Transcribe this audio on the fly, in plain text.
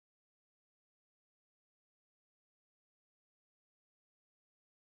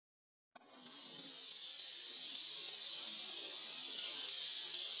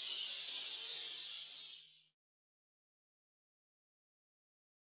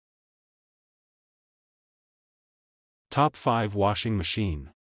Top 5 Washing Machine.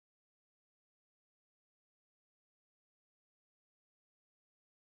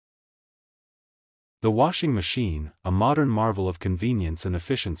 The washing machine, a modern marvel of convenience and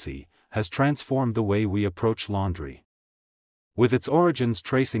efficiency, has transformed the way we approach laundry. With its origins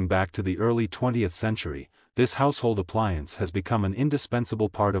tracing back to the early 20th century, this household appliance has become an indispensable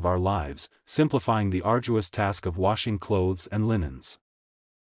part of our lives, simplifying the arduous task of washing clothes and linens.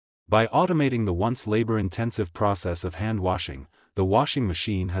 By automating the once labor-intensive process of hand washing, the washing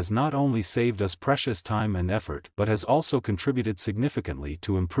machine has not only saved us precious time and effort but has also contributed significantly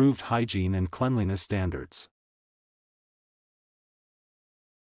to improved hygiene and cleanliness standards.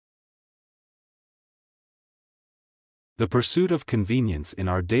 The pursuit of convenience in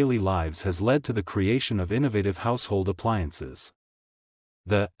our daily lives has led to the creation of innovative household appliances.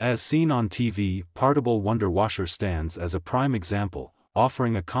 The, as seen on TV, portable Wonder Washer stands as a prime example,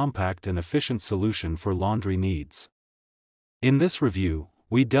 offering a compact and efficient solution for laundry needs. In this review,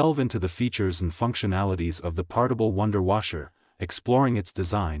 we delve into the features and functionalities of the portable Wonder Washer, exploring its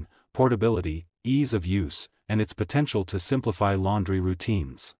design, portability, ease of use, and its potential to simplify laundry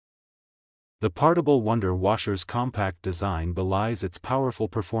routines. The portable Wonder Washer's compact design belies its powerful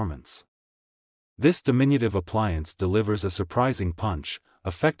performance. This diminutive appliance delivers a surprising punch,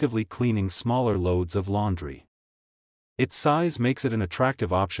 effectively cleaning smaller loads of laundry. Its size makes it an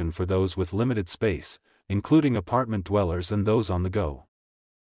attractive option for those with limited space, including apartment dwellers and those on the go.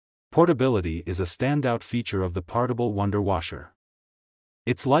 Portability is a standout feature of the portable Wonder Washer.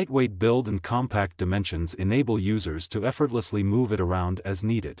 Its lightweight build and compact dimensions enable users to effortlessly move it around as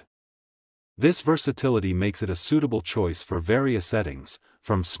needed. This versatility makes it a suitable choice for various settings,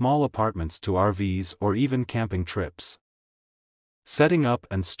 from small apartments to RVs or even camping trips. Setting up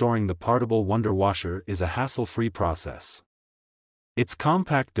and storing the portable Wonder Washer is a hassle-free process. Its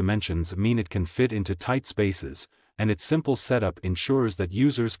compact dimensions mean it can fit into tight spaces, and its simple setup ensures that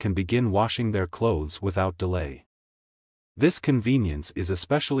users can begin washing their clothes without delay. This convenience is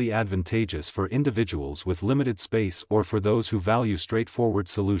especially advantageous for individuals with limited space or for those who value straightforward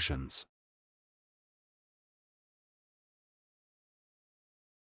solutions.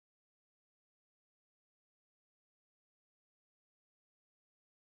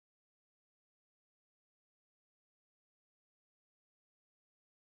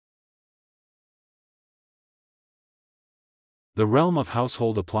 The realm of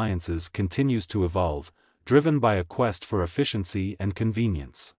household appliances continues to evolve, driven by a quest for efficiency and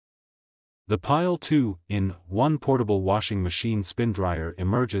convenience. The Pyle 2-in-1 portable washing machine spin dryer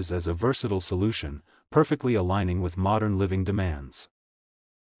emerges as a versatile solution, perfectly aligning with modern living demands.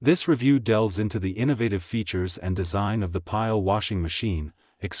 This review delves into the innovative features and design of the Pyle washing machine,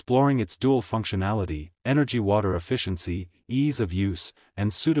 exploring its dual functionality, energy-water efficiency, ease of use,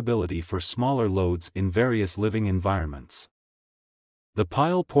 and suitability for smaller loads in various living environments. The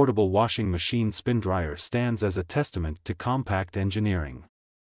Pyle portable washing machine spin dryer stands as a testament to compact engineering.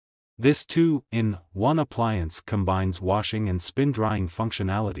 This 2-in-1 appliance combines washing and spin drying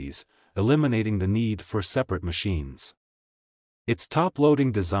functionalities, eliminating the need for separate machines. Its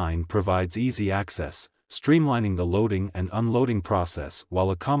top-loading design provides easy access, streamlining the loading and unloading process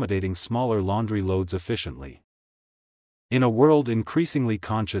while accommodating smaller laundry loads efficiently. In a world increasingly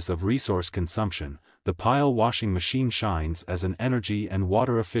conscious of resource consumption, the Pyle washing machine shines as an energy and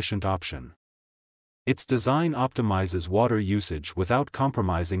water-efficient option. Its design optimizes water usage without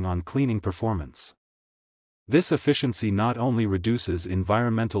compromising on cleaning performance. This efficiency not only reduces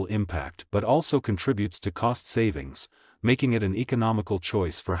environmental impact but also contributes to cost savings, making it an economical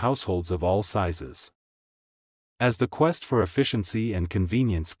choice for households of all sizes. As the quest for efficiency and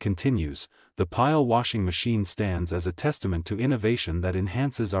convenience continues, the Pyle washing machine stands as a testament to innovation that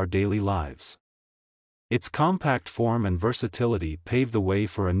enhances our daily lives. Its compact form and versatility pave the way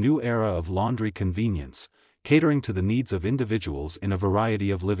for a new era of laundry convenience, catering to the needs of individuals in a variety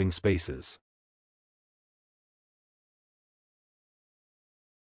of living spaces.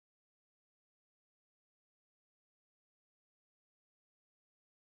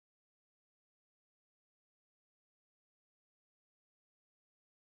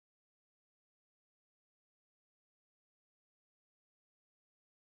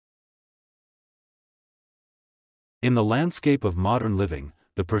 In the landscape of modern living,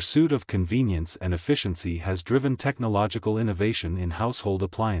 the pursuit of convenience and efficiency has driven technological innovation in household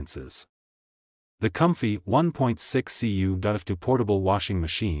appliances. The COMFEE 1.6 Cu.ft portable washing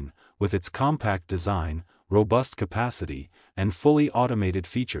machine, with its compact design, robust capacity, and fully automated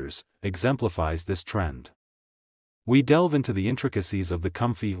features, exemplifies this trend. We delve into the intricacies of the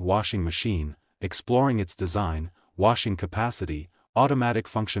COMFEE washing machine, exploring its design, washing capacity, automatic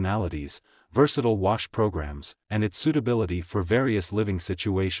functionalities, versatile wash programs, and its suitability for various living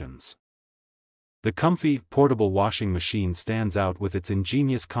situations. The COMFEE portable washing machine stands out with its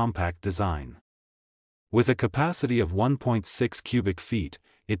ingenious compact design. With a capacity of 1.6 cubic feet,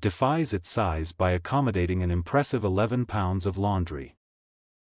 it defies its size by accommodating an impressive 11 pounds of laundry.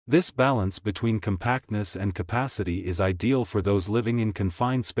 This balance between compactness and capacity is ideal for those living in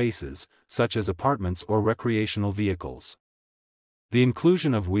confined spaces, such as apartments or recreational vehicles. The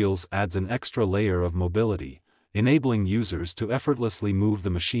inclusion of wheels adds an extra layer of mobility, enabling users to effortlessly move the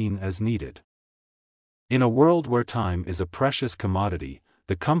machine as needed. In a world where time is a precious commodity,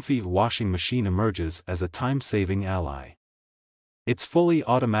 the COMFEE washing machine emerges as a time-saving ally. Its fully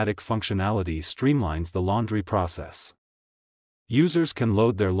automatic functionality streamlines the laundry process. Users can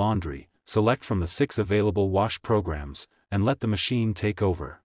load their laundry, select from the 6 available wash programs, and let the machine take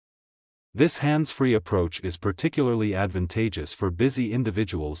over. This hands-free approach is particularly advantageous for busy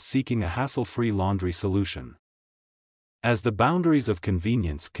individuals seeking a hassle-free laundry solution. As the boundaries of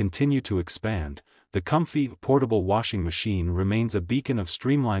convenience continue to expand, the COMFEE portable washing machine remains a beacon of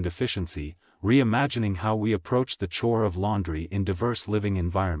streamlined efficiency, reimagining how we approach the chore of laundry in diverse living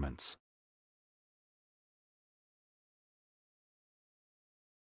environments.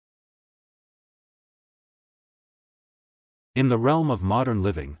 In the realm of modern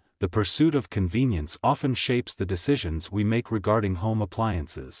living, the pursuit of convenience often shapes the decisions we make regarding home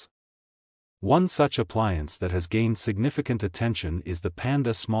appliances. One such appliance that has gained significant attention is the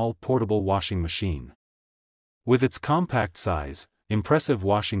Panda small portable washing machine. With its compact size, impressive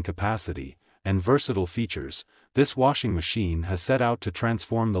washing capacity, and versatile features, this washing machine has set out to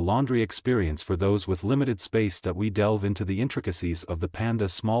transform the laundry experience for those with limited space. We delve into the intricacies of the Panda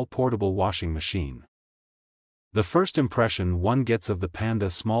small portable washing machine. The first impression one gets of the Panda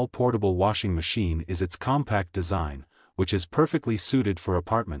small portable washing machine is its compact design, which is perfectly suited for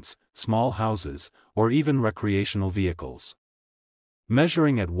apartments, small houses, or even recreational vehicles.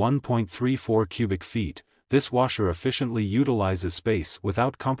 Measuring at 1.34 cubic feet, this washer efficiently utilizes space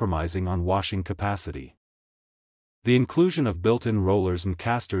without compromising on washing capacity. The inclusion of built-in rollers and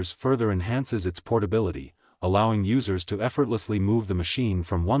casters further enhances its portability, allowing users to effortlessly move the machine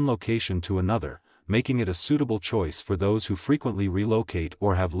from one location to another, making it a suitable choice for those who frequently relocate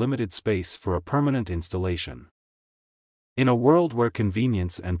or have limited space for a permanent installation. In a world where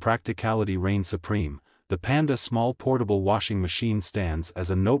convenience and practicality reign supreme, the Panda small portable washing machine stands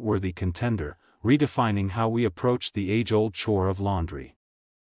as a noteworthy contender, redefining how we approach the age-old chore of laundry.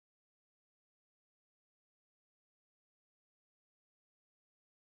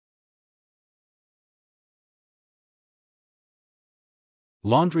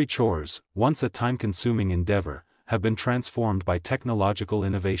 Laundry chores, once a time-consuming endeavor, have been transformed by technological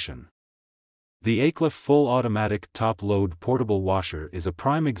innovation. The AYCLIF full automatic top-load portable washer is a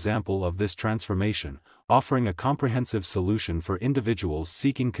prime example of this transformation, offering a comprehensive solution for individuals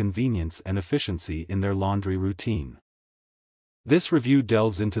seeking convenience and efficiency in their laundry routine. This review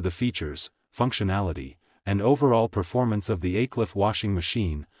delves into the features, functionality, and overall performance of the AYCLIF washing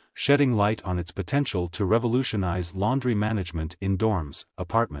machine, shedding light on its potential to revolutionize laundry management in dorms,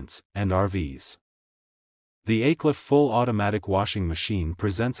 apartments, and RVs. The AYCLIF full automatic washing machine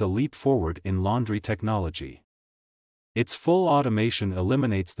presents a leap forward in laundry technology. Its full automation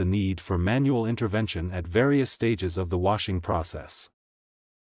eliminates the need for manual intervention at various stages of the washing process.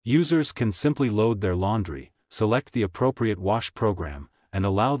 Users can simply load their laundry, select the appropriate wash program, and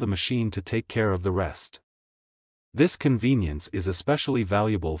allow the machine to take care of the rest. This convenience is especially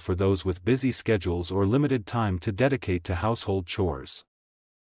valuable for those with busy schedules or limited time to dedicate to household chores.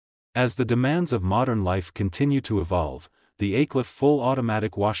 As the demands of modern life continue to evolve, the AYCLIF full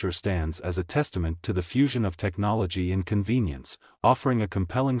automatic washer stands as a testament to the fusion of technology and convenience, offering a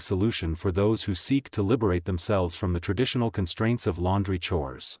compelling solution for those who seek to liberate themselves from the traditional constraints of laundry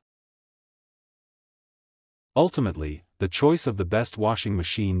chores. Ultimately, the choice of the best washing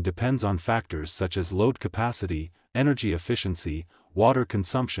machine depends on factors such as load capacity, energy efficiency, water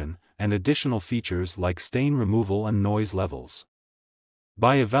consumption, and additional features like stain removal and noise levels.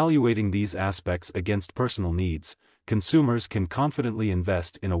 By evaluating these aspects against personal needs, consumers can confidently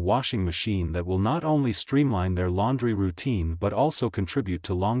invest in a washing machine that will not only streamline their laundry routine but also contribute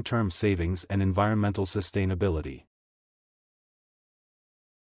to long-term savings and environmental sustainability.